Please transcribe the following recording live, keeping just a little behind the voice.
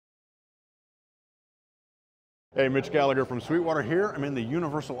Hey, Mitch Gallagher from Sweetwater here. I'm in the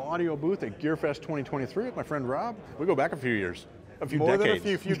Universal Audio booth at GearFest 2023 with my friend Rob. We go back a few years. A few More decades.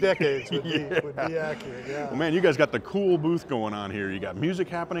 than a few decades would, Yeah. would be accurate, yeah. Well, man, you guys got the cool booth going on here. You got music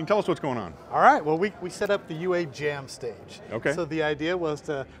happening. Tell us what's going on. All right, well, we set up the UA Jam stage. Okay. So the idea was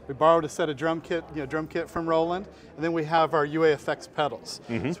we borrowed a set of drum kit from Roland, and then we have our UA effects pedals.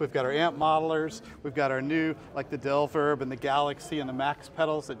 So we've got our amp modelers, we've got our new, like the Delverb and the Galaxy and the Max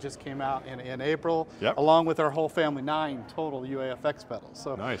pedals that just came out in April, along with our whole family, 9 total UA effects pedals.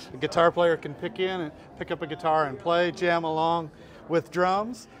 So nice. The guitar player can pick up a guitar and play, jam along with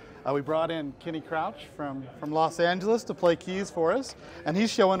drums. We brought in Kenny Crouch from Los Angeles to play keys for us, and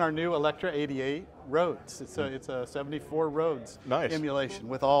he's showing our new Electra 88 Rhodes. It's a 74 Rhodes emulation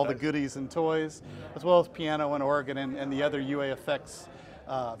with all the goodies and toys, as well as piano and organ and the other UA effects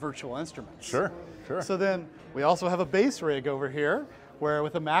virtual instruments. Sure. So then we also have a bass rig over here, where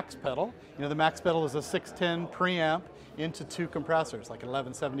with a Max pedal, the Max pedal is a 610 preamp into 2 compressors, like an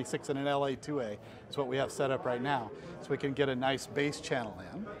 1176 and an LA2A. That's what we have set up right now, so we can get a nice bass channel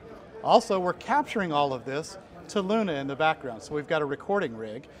in. Also, we're capturing all of this to Luna in the background. So we've got a recording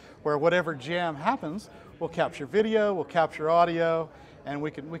rig where whatever jam happens, we'll capture video, we'll capture audio, and we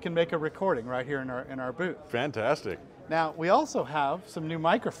can make a recording right here in our booth. Fantastic. Now, we also have some new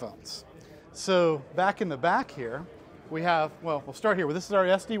microphones. So back in the back here, we have, well, we'll start here. This is our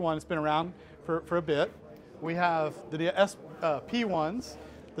SD1. It's been around for a bit. We have the P1s,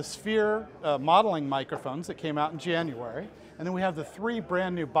 the Sphere modeling microphones that came out in January, and then we have the 3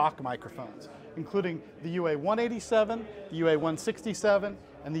 brand new Bach microphones, including the UA 187, the UA 167,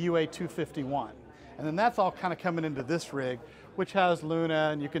 and the UA 251. And then that's all kind of coming into this rig, which has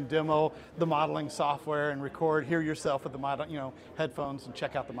Luna, and you can demo the modeling software and hear yourself with the headphones and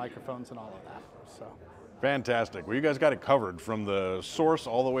check out the microphones and all of that. So. Fantastic. Well, you guys got it covered from the source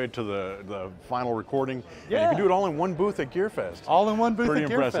all the way to the final recording. Yeah. And you can do it all in one booth at GearFest. All in one booth at GearFest.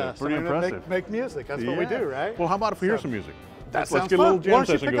 Pretty impressive. Pretty impressive. Make music. That's what we do, right? Well, how about if we hear some music? That Let's sounds get fun. a little jam Why don't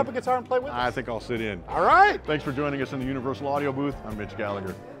you session pick up a going. guitar and play with us? I think I'll sit in. All right. Thanks for joining us in the Universal Audio booth. I'm Mitch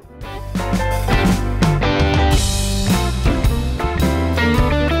Gallagher.